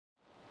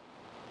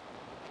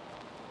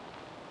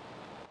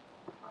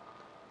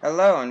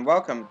Hello and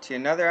welcome to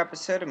another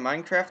episode of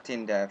Minecraft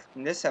indev.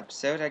 In this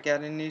episode I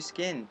got a new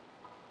skin.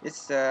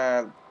 It's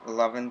the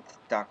 11th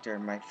Doctor,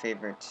 my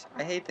favorite.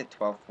 I hate the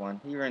 12th one.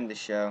 He ruined the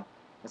show.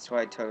 That's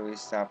why I totally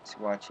stopped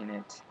watching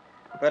it.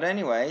 But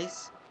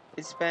anyways,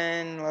 it's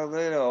been a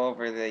little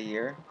over the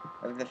year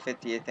of the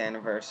 50th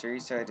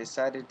anniversary, so I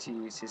decided to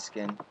use his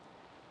skin.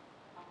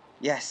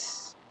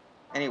 Yes!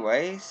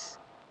 Anyways,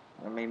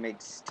 let me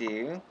make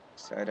stew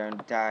so I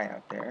don't die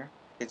out there.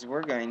 Because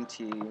we're going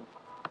to,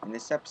 in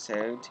this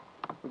episode,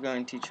 we're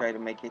going to try to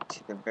make it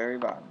to the very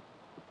bottom.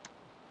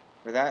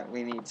 For that,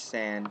 we need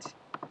sand.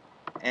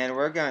 And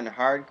we're going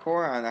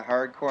hardcore on the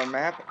hardcore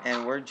map,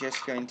 and we're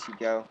just going to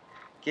go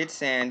get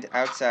sand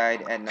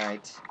outside at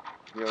night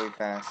really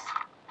fast.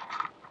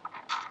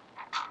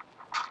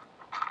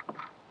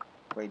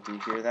 Wait, do you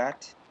hear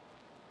that?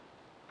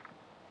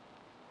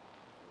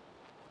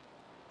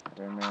 I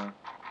don't know.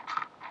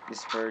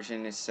 This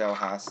version is so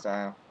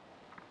hostile.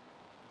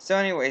 So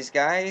anyways,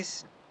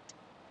 guys,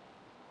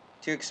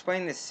 to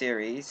explain this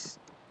series,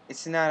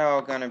 it's not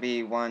all going to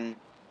be one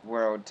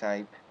world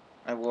type.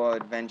 I will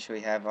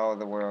eventually have all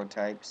the world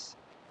types.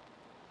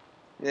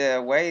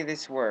 The way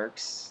this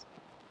works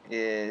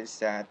is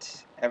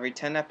that every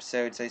 10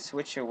 episodes I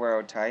switch a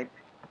world type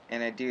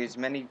and I do as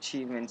many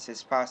achievements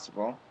as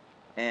possible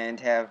and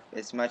have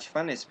as much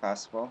fun as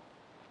possible.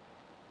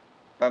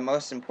 But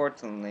most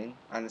importantly,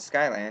 on the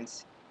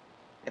Skylands,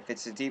 if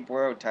it's a deep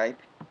world type,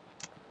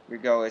 your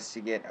goal is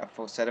to get a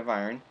full set of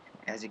iron.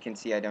 As you can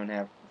see, I don't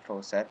have a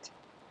full set.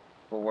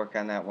 We'll work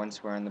on that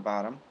once we're on the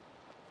bottom.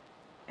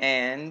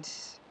 And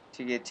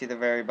to get to the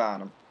very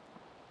bottom.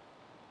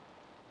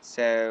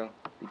 So,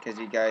 because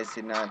you guys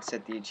did not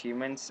set the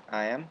achievements,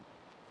 I am.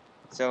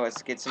 So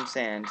let's get some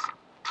sand.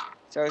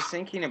 So I was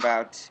thinking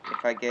about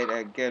if I get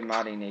a good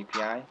modding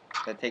API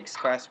that takes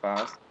class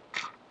files,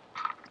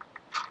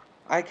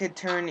 I could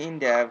turn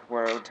indev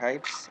world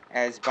types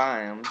as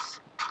biomes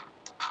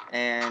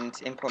and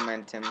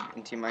implement them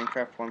into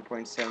Minecraft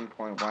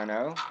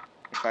 1.7.10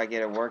 if I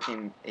get a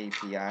working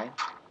API.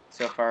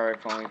 So far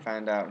I've only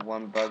found out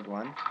one bugged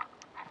one,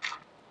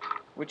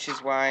 which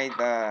is why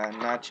the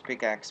notch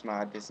pickaxe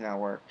mod does not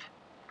work.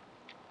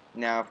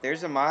 Now, if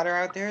there's a modder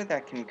out there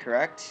that can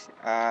correct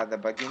the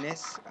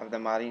bugginess of the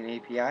modding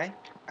API,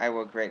 I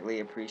will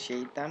greatly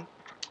appreciate them.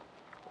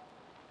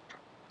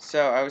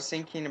 So, I was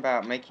thinking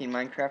about making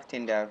Minecraft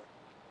indev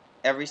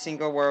every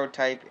single world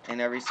type and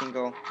every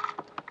single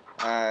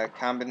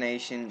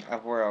combination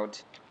of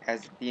world,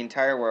 as the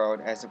entire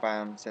world as a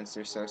biome, since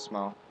they're so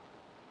small.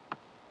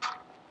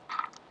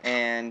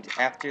 And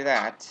after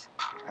that,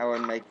 I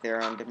would make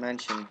their own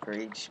dimension for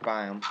each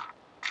biome,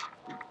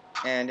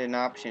 and an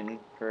option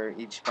for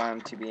each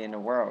biome to be in a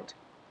world.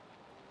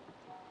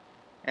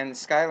 And the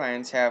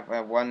Skylands have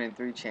a 1 in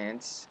 3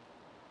 chance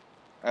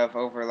of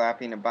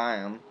overlapping a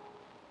biome,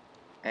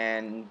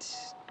 and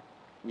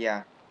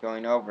yeah,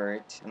 going over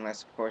it,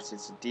 unless of course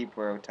it's a deep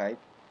world type.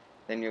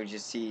 Then you'll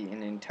just see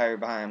an entire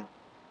biome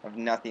of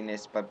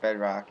nothingness but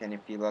bedrock, and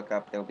if you look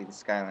up, there'll be the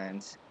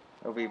Skylands.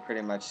 It'll be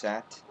pretty much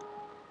that.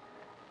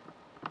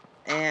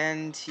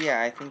 And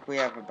yeah, I think we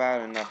have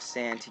about enough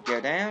sand to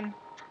go down.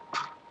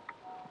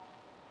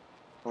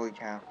 Holy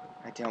cow,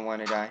 I don't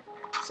want to die.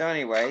 So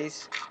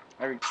anyways,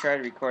 I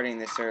tried recording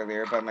this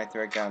earlier, but my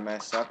thread got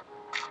messed up.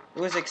 It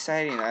was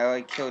exciting. I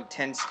like killed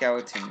 10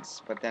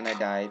 skeletons, but then I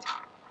died.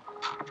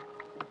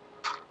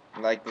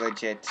 Like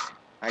legit.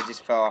 I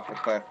just fell off a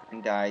cliff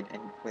and died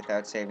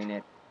without saving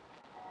it.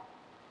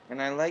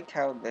 And I like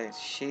how the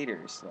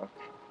shaders look.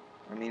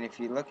 I mean, if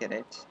you look at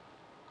it,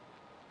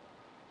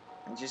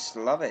 I just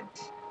love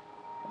it.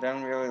 I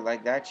don't really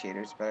like that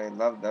shaders, but I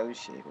love those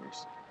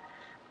shaders.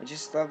 I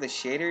just love the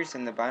shaders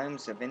and the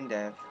biomes of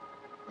indev,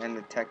 and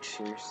the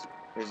textures.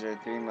 Those are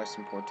the three most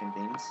important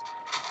things.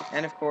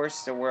 And of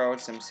course, the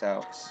worlds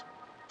themselves.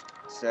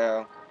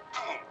 So,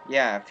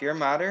 yeah, if you're a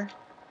modder,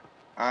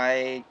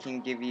 I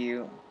can give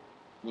you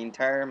the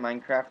entire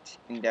Minecraft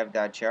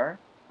indev.jar,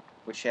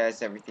 which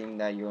has everything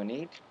that you will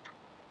need,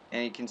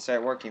 and you can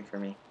start working for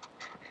me.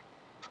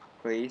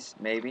 Please,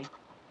 maybe,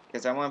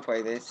 because I want to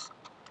play this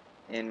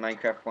in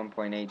Minecraft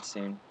 1.8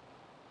 soon,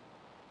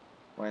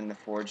 when the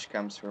Forge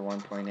comes for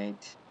 1.8.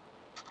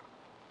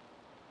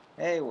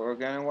 Hey, we're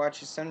gonna watch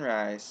the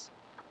sunrise.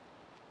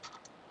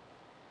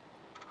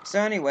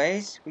 So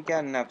anyways, we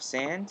got enough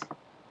sand,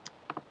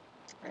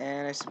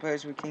 and I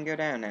suppose we can go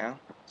down now.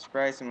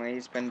 Surprisingly,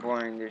 it's been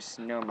boring. There's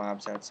no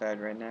mobs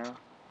outside right now,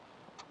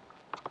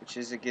 which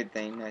is a good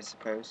thing, I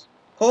suppose.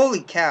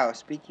 Holy cow,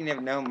 speaking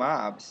of no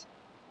mobs.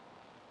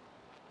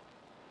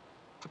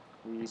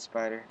 You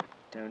spider,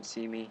 don't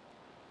see me.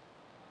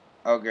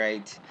 Oh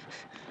great.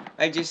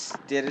 I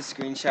just did a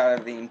screenshot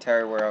of the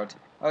entire world.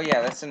 Oh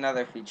yeah, that's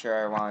another feature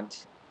I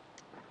want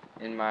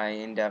in my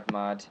indev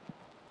mod.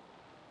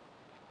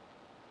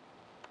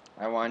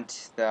 I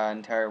want the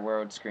entire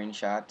world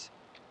screenshot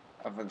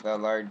of the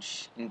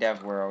large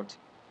indev world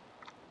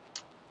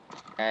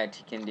that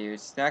you can do.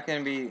 It's not going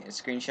to be a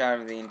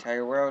screenshot of the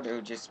entire world, it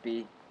will just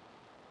be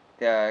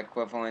the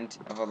equivalent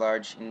of a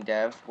large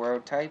indev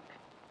world type.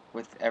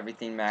 with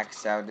everything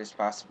maxed out as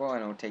possible,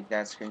 and it will take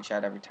that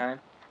screenshot every time.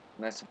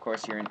 Unless, of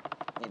course, you're in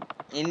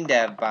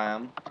indev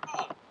biome.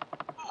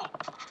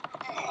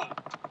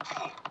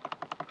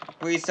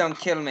 Please don't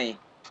kill me.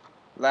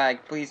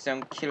 Lag, please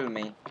don't kill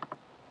me.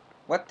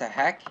 What the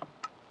heck?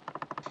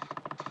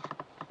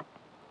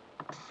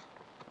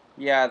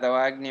 Yeah, the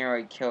lag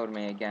nearly killed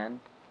me again.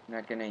 I'm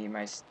not gonna eat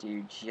my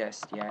stew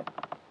just yet.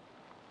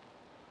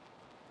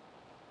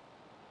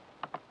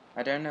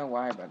 I don't know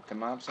why, but the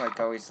mobs like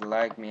always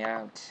lag me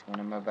out when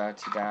I'm about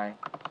to die.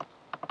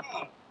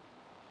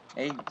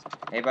 Hey,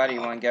 hey buddy,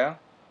 you wanna go?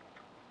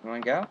 You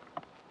wanna go?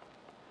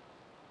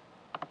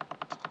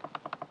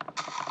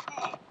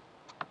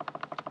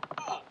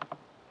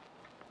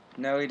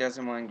 No, he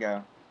doesn't wanna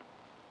go.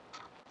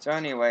 So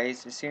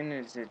anyways, as soon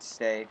as it's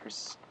day, for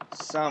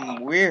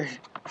some weird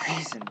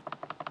reason.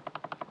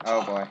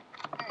 Oh boy.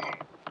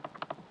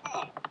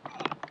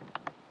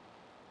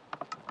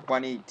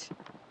 One eat.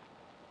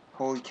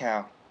 Holy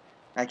cow.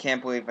 I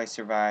can't believe I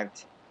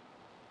survived.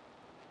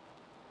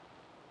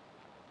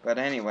 But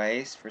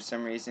anyways, for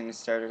some reason it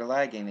started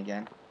lagging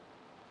again.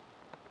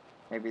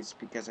 Maybe it's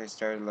because I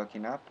started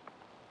looking up.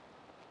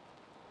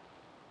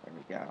 There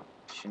we go.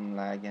 Shouldn't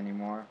lag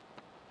anymore.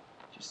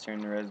 Just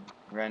turn the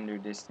render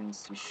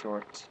distance to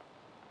short.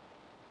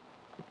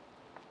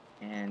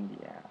 And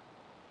yeah.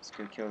 Let's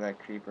go kill that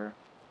creeper.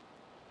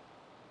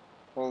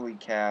 Holy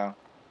cow.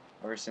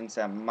 Ever since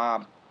that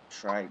mob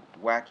tried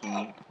whacking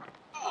me.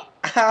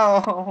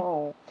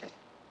 Ow!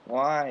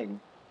 Why?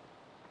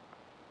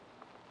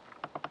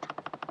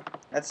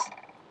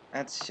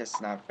 That's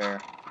just not fair.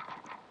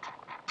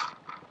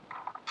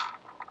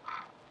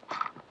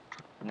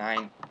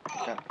 9.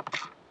 Go.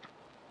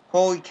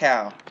 Holy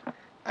cow.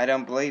 I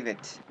don't believe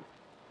it.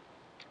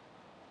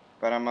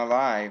 But I'm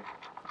alive.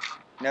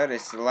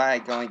 Notice the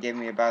lag only gave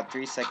me about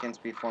 3 seconds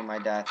before my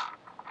death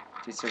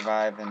to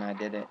survive, and I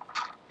did it.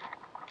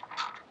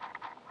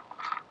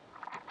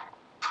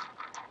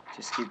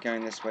 Just keep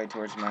going this way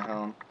towards my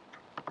home.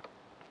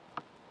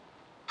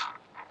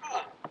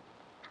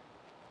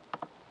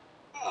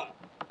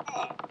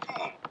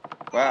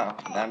 Wow,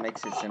 that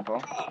makes it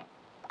simple.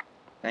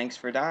 Thanks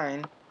for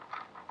dying,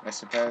 I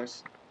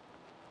suppose.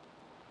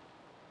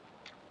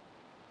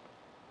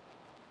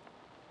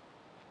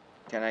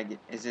 Can I get...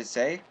 Is it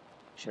safe?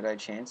 Should I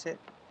chance it?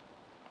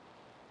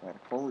 But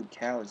holy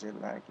cow, is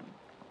it lagging.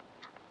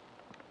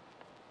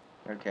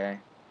 Okay.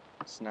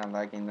 It's not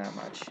lagging that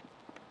much.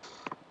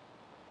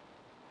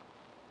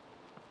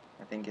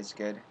 I think it's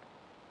good.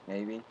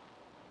 Maybe.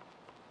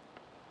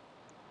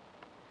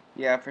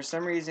 Yeah, for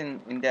some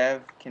reason,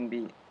 indev can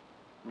be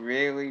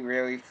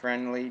really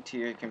friendly to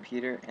your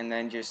computer and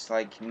then just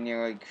like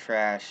nearly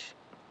crash.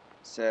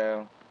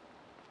 So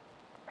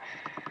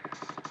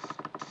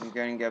I'm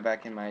going to go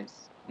back in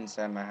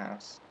inside my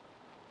house.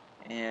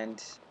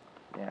 And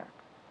yeah.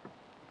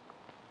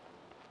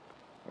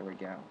 There we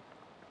go.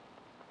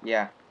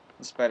 Yeah,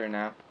 it's better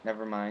now.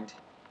 Never mind.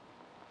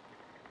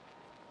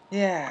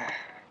 Yeah.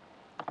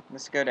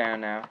 Let's go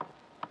down now.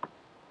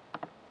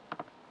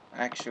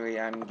 Actually,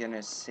 I'm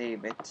gonna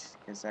save it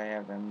because I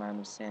have the amount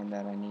of sand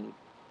that I need.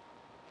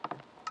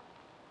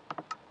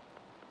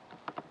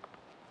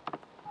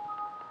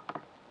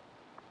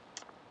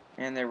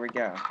 And there we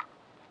go.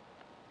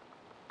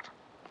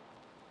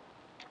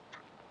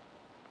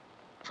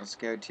 Let's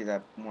go to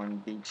that one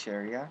beach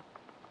area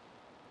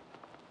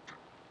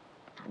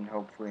and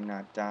hopefully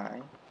not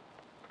die.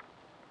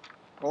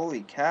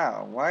 Holy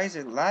cow, why is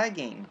it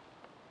lagging?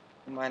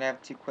 I might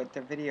have to quit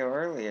the video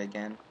early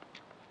again,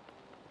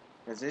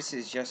 because this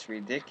is just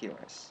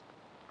ridiculous.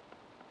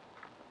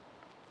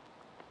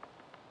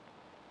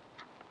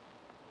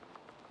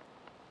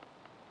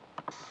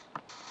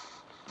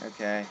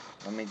 Okay,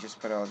 let me just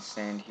put all the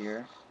sand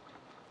here.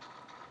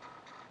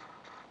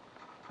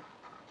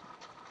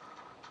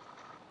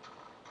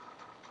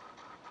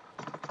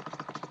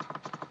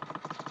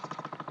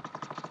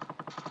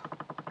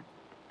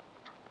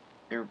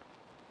 Here.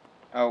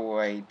 Oh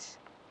wait.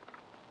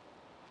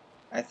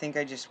 I think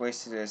I just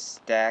wasted a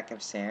stack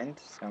of sand,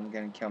 so I'm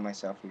gonna kill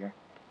myself here.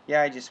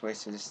 Yeah, I just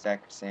wasted a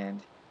stack of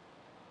sand.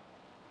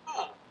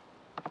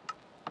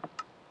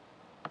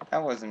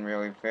 That wasn't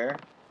really fair.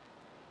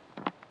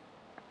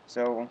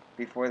 So,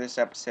 before this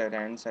episode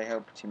ends, I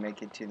hope to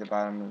make it to the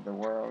bottom of the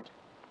world.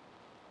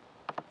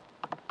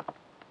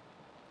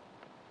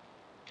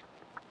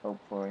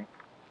 Hopefully.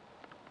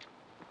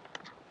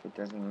 If it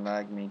doesn't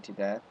lag me to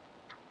death.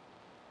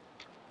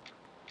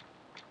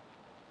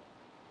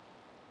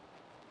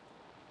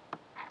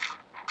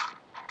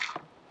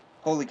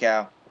 Holy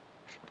cow.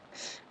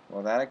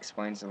 Well, that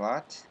explains a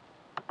lot.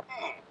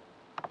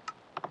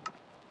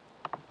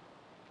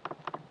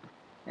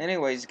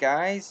 Anyways,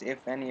 guys,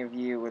 if any of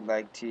you would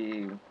like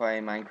to play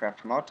Minecraft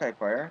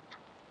multiplayer,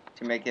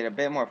 to make it a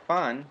bit more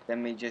fun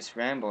than me just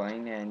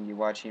rambling and you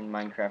watching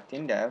Minecraft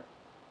indev,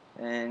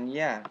 and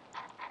yeah,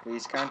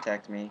 please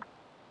contact me.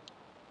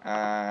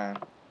 My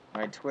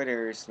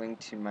Twitter is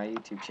linked to my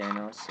YouTube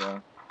channel,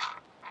 so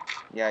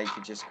yeah, you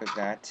could just click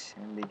that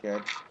and be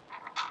good.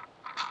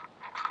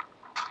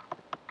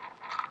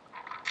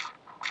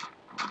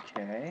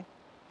 Okay.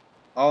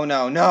 Oh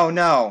no, no,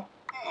 no!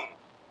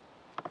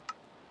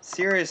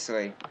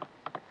 Seriously.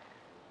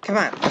 Come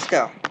on, let's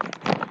go.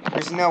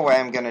 There's no way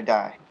I'm gonna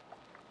die.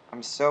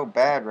 I'm so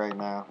bad right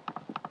now.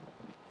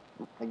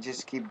 I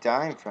just keep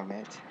dying from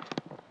it.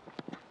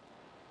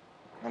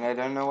 And I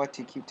don't know what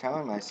to keep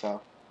telling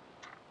myself.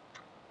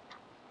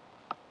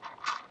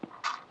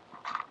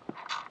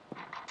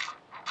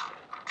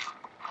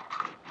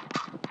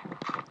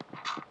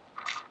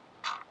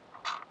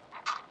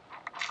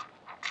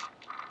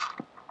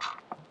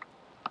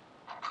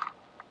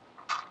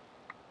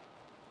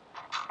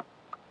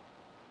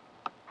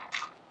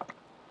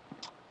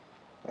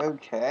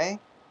 Okay.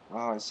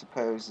 Well, I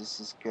suppose this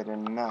is good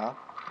enough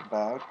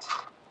about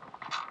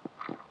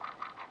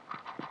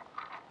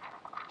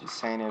just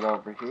saying it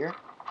over here.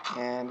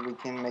 And we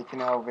can make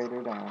an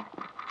elevator down.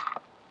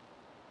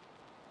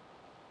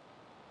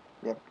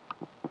 Yep.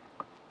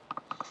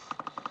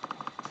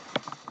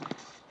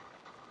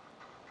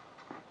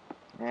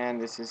 And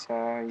this is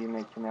how you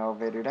make an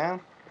elevator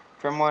down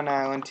from one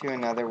island to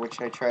another,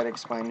 which I tried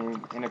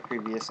explaining in a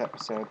previous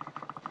episode.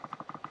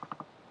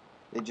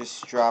 They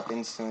just drop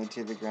instantly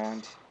to the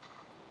ground.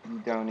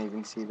 You don't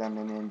even see them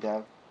in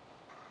indev.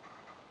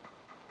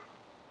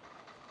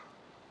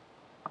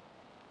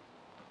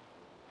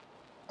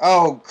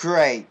 Oh,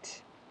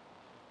 great!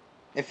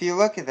 If you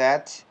look at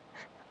that,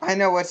 I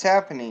know what's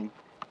happening.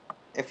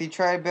 If you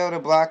try to build a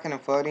block on a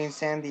floating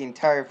sand, the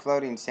entire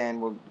floating sand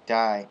will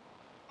die.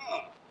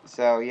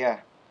 So,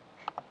 yeah.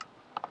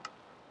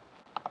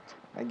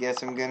 I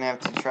guess I'm gonna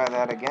have to try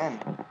that again.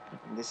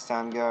 This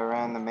time go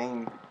around the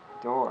main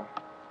door.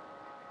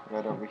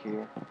 Right over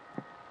here.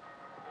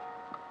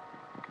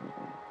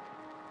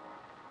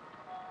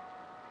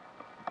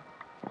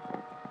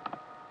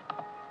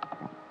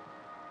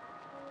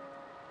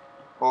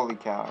 Holy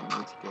cow, I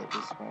need to go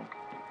this way.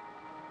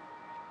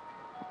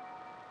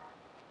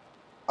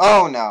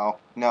 Oh no,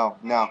 no,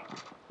 no,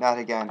 not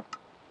again.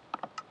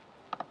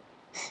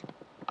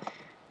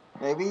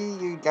 Maybe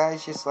you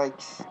guys just like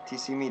to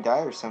see me die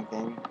or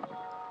something.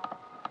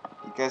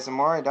 Because the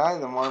more I die,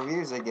 the more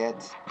views I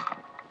get.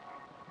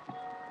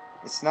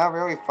 It's not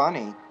really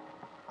funny.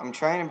 I'm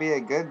trying to be a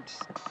good...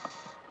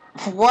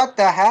 What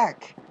the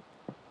heck?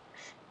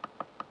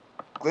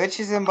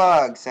 Glitches and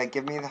bugs that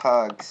give me the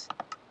hugs.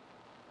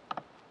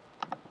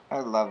 I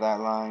love that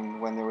line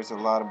when there was a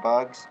lot of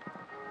bugs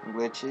and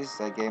glitches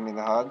that gave me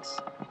the hugs.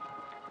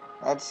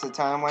 That's the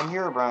time when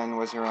Herobrine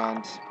was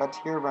around, but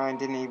Herobrine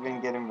didn't even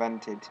get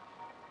invented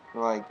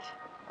for like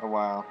a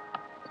while.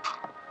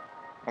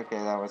 Okay,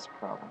 that was a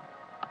problem.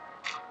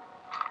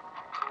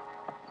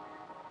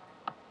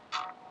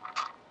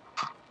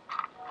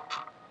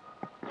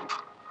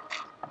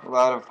 A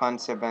lot of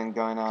hunts have been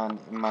going on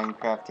in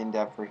Minecraft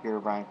indev for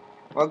Herobrine.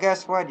 Well,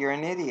 guess what? You're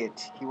an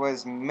idiot. He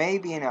was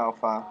maybe in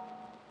alpha.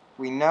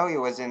 We know he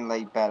was in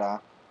late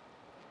beta.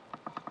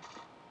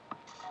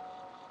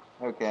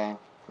 Okay,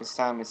 this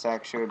time it's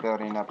actually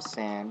building up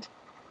sand,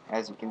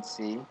 as you can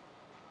see.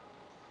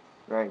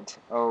 Right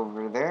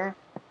over there.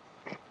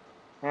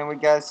 And we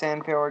got a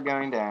sand pillar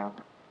going down.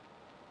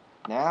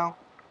 Now,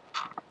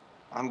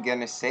 I'm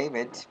gonna save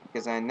it,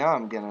 because I know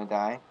I'm gonna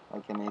die,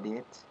 like an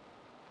idiot.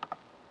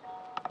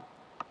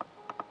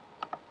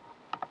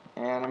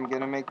 And I'm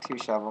gonna make 2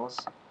 shovels.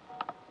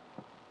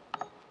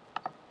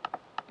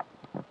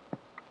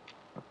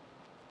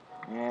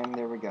 And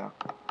there we go.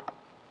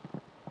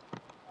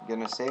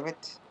 Gonna save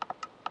it.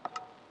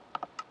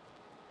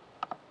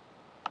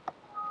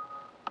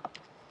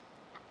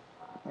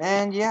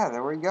 And yeah,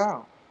 there we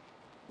go.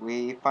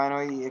 We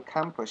finally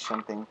accomplished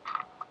something.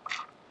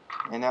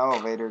 An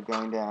elevator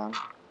going down.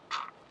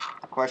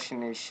 The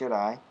question is, should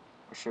I?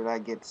 Or should I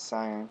get this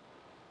iron?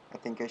 I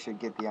think I should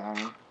get the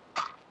iron.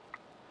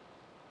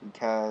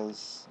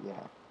 Because,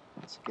 yeah,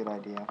 it's a good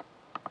idea.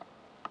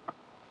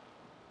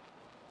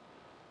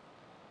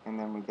 And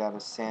then we got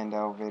a sand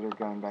elevator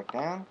going back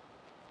down.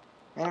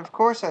 And of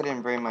course I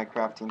didn't bring my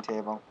crafting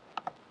table.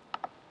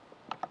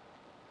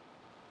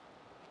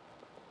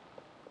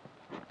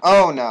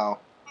 Oh no!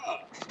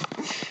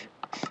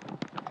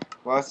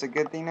 Well, it's a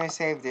good thing I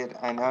saved it.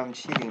 I know I'm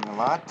cheating a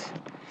lot.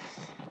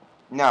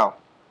 No,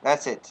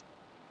 that's it.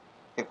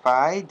 If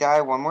I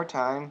die one more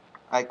time,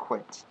 I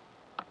quit.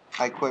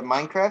 I quit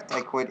Minecraft,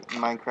 I quit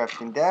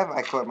Minecraft indev,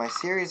 I quit my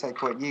series, I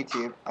quit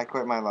YouTube, I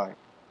quit my life.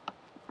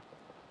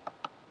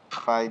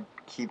 If I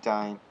keep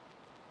dying.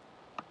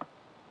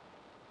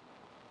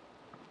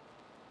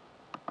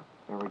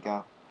 There we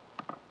go.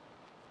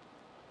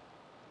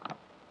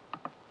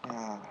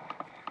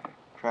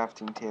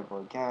 Crafting table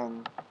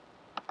again.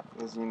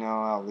 As you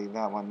know, I'll leave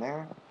that one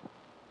there.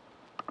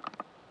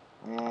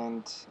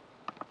 And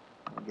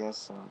I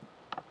guess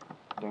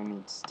I don't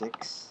need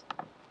sticks.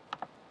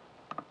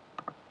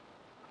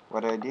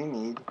 What I do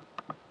need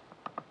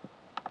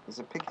is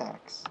a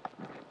pickaxe.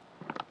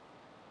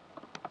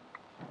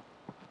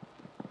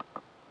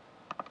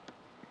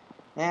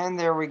 And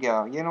there we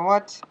go. You know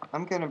what?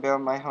 I'm gonna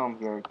build my home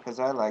here because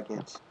I like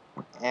it.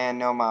 And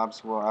no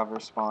mobs will ever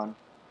spawn.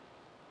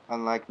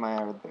 Unlike my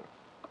other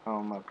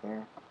home up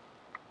there.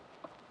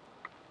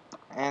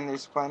 And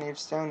there's plenty of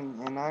stone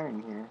and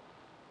iron here.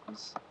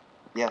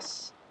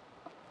 Yes.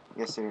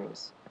 Yes, there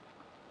is.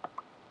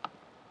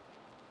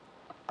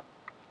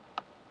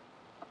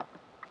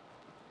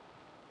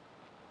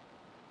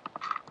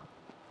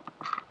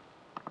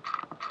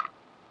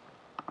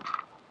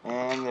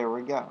 And there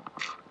we go.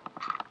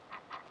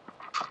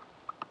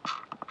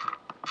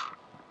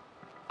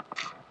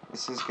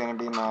 This is going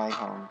to be my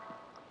home.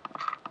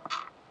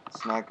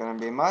 It's not going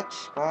to be much,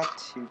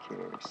 but who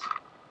cares?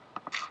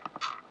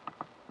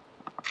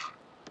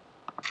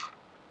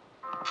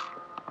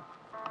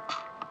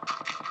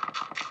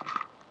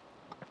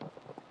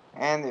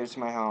 And there's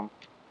my home.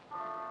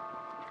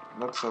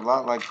 Looks a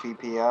lot like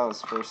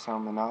PPL's first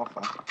home in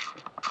Alpha.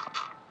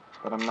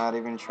 But I'm not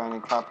even trying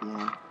to copy him.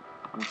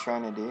 What I'm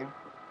trying to do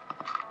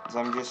is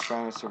I'm just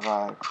trying to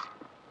survive.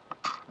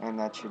 And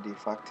that should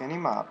deflect any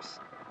mobs.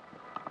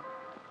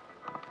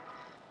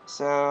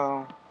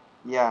 So,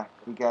 yeah,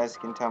 you guys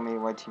can tell me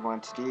what you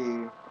want to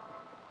do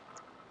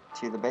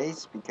to the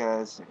base,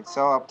 because it's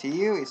all up to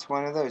you. It's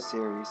one of those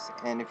series.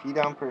 And if you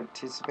don't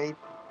participate,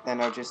 then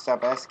I'll just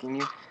stop asking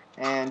you,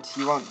 and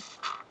you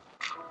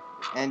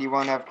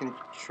won't have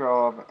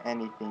control of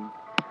anything.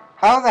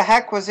 How the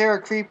heck was there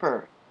a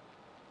creeper?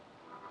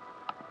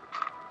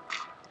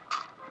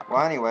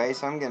 Well,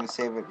 anyways, I'm gonna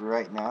save it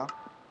right now,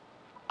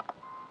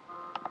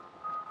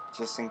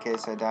 just in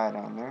case I die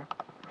down there.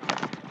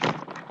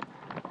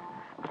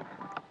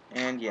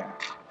 And yeah.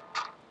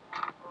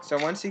 So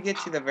once you get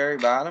to the very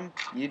bottom,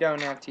 you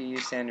don't have to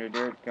use sand or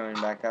dirt going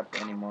back up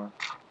anymore.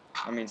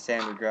 I mean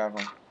sand or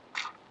gravel.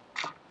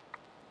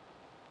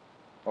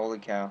 Holy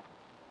cow.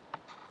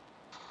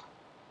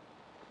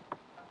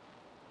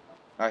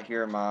 I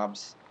hear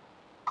mobs.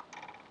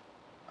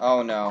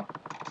 Oh no.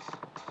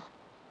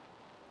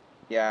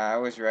 Yeah, I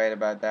was right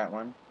about that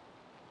one.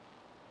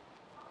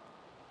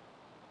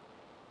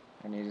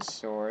 I need a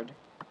sword.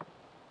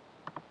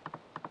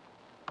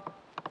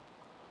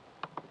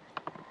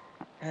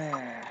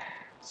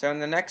 So in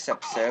the next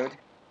episode,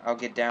 I'll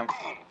get down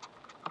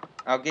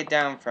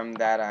from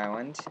that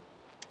island.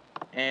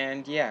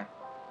 And yeah,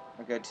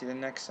 I'll go to the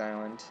next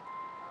island.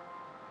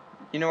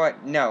 You know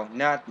what? No,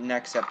 not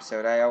next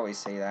episode. I always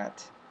say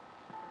that.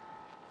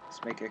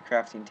 Let's make a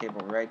crafting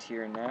table right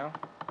here now,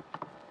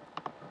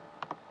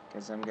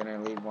 because I'm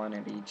gonna leave one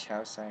at each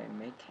house I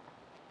make.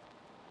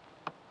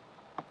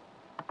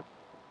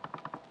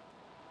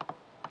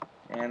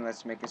 And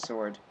let's make a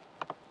sword.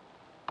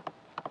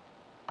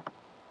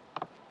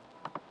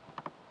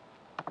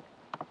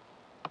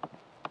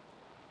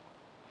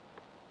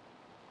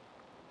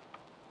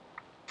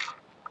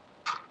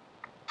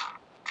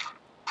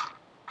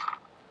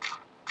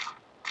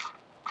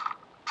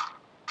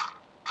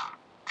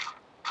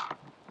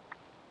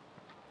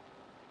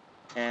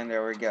 And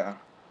there we go.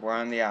 We're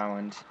on the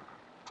island.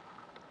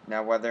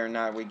 Now whether or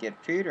not we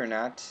get food or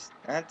not,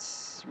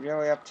 that's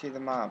really up to the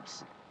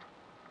mobs.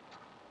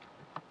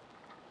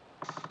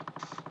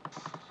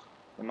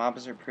 The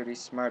mobs are pretty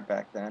smart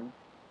back then,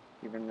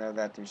 even though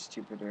that they're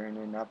stupider in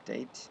an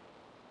update.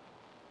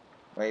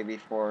 Way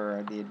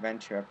before the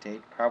adventure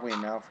update, probably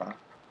in alpha,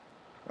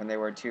 when they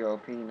were too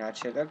OP. Not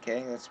shit.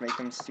 Okay, let's make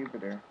them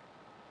stupider.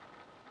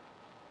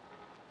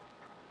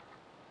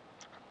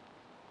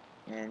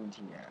 And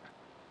yeah,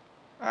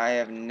 I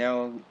have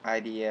no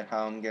idea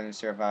how I'm gonna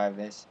survive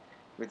this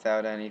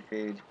without any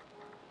food.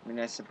 I mean,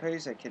 I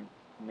suppose I could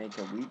make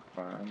a wheat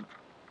farm,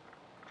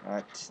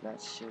 but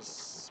that's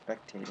just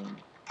spectating.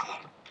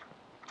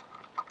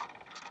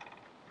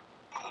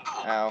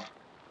 Ow.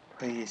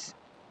 Please,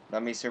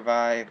 let me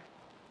survive.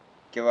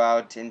 Go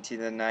out into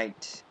the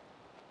night.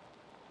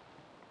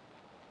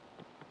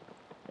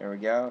 There we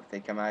go. If they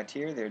come out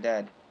here, they're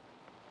dead.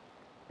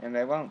 And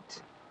they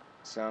won't.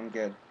 So I'm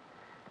good.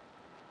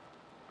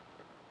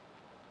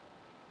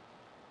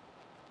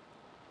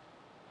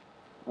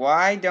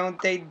 Why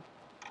don't they...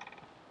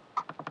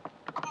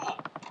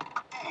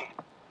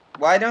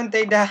 Why don't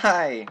they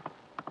die?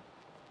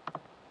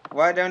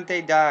 Why don't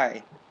they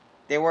die?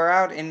 They were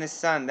out in the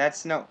sun.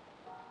 That's no...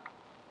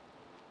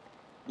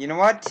 You know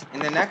what? In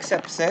the next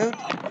episode,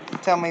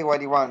 tell me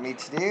what you want me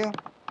to do.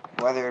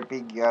 Whether it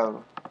be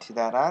go to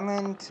that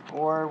island,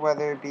 or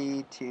whether it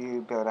be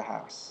to build a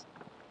house.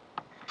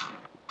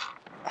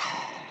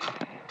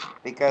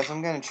 Because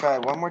I'm going to try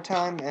one more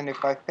time, and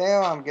if I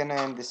fail, I'm going to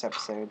end this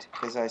episode,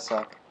 because I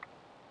suck.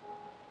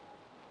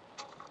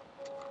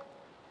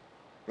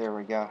 There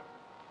we go.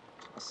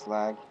 A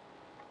slag.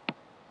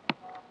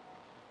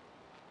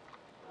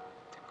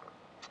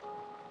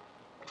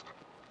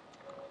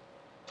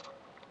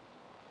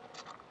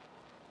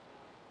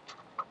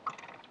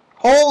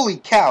 Holy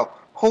cow!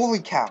 Holy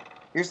cow!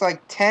 There's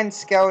like 10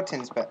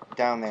 skeletons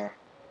down there.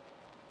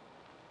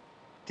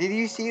 Did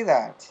you see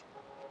that?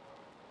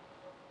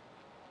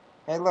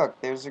 Hey look,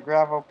 there's a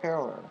gravel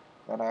pillar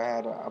that I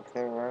had up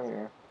there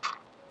earlier.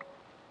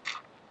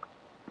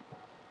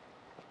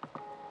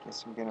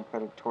 Guess I'm gonna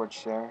put a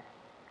torch there.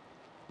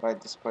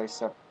 Light this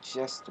place up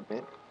just a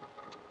bit.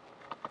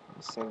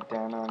 Set it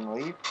down on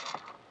leaf.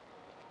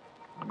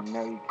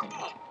 No, you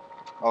can't.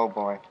 Oh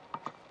boy.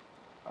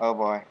 Oh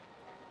boy.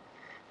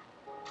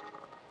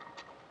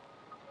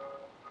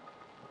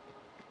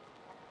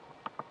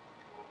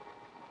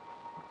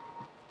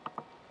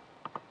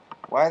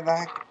 Why the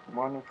heck?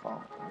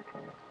 Wonderful.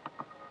 Okay.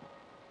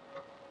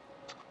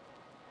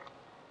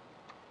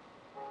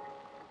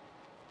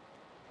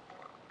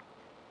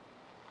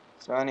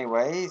 So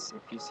anyways,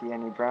 if you see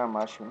any brown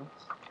mushrooms,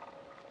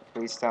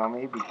 please tell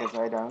me because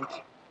I don't.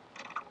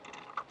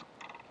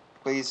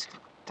 Please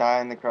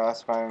die in the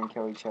crossfire and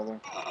kill each other.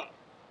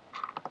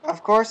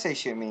 Of course they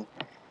shoot me.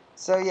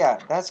 So yeah,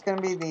 that's going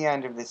to be the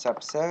end of this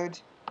episode.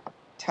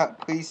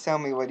 Please tell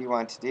me what you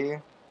want to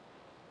do.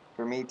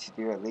 For me to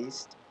do at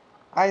least.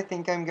 I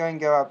think I'm going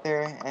to go out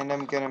there and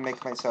I'm going to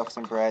make myself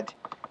some bread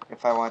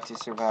if I want to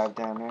survive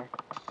down there.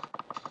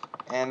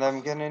 And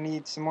I'm going to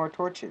need some more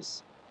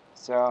torches.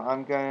 So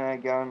I'm going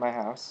to go in my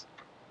house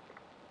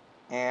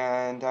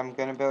and I'm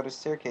going to build a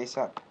staircase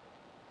up.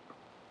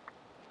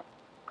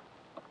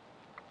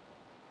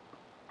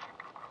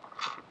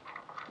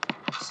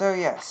 So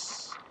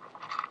yes,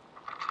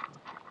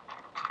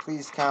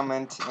 please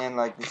comment and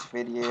like this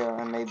video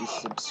and maybe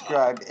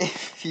subscribe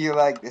if you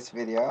like this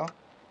video.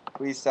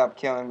 Please stop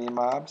killing me,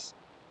 mobs.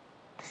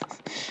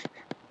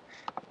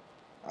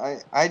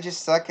 I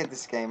just suck at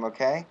this game,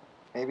 okay?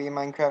 Maybe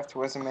Minecraft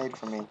wasn't made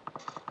for me,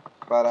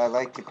 but I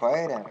like to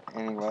play it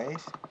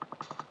anyways.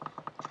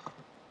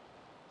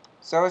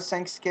 So it's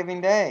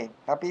Thanksgiving Day.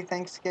 Happy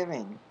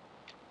Thanksgiving.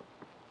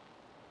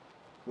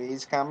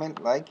 Please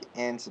comment, like,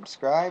 and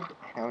subscribe.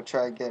 I'll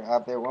try to get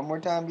out there one more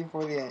time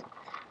before the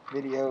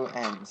video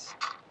ends.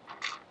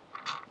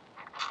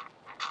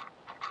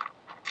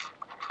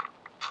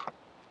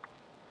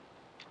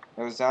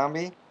 No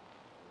zombie?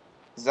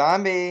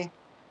 Zombie!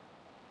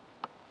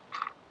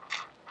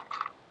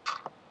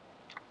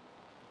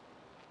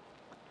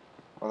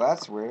 Well,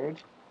 that's weird.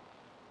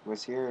 It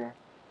was here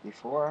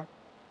before.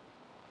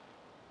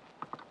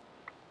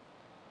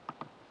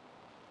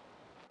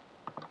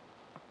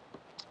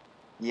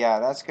 Yeah,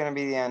 that's gonna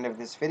be the end of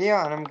this video,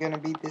 and I'm gonna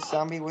beat this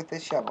zombie with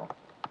this shovel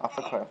off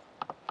the cliff.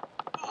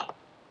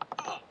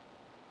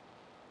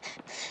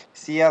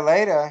 See ya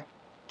later,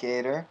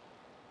 Gator.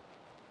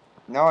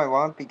 No, I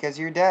won't, because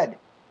you're dead.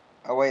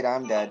 Oh, wait,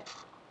 I'm dead.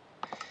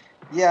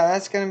 Yeah,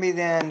 that's gonna be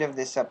the end of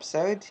this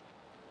episode.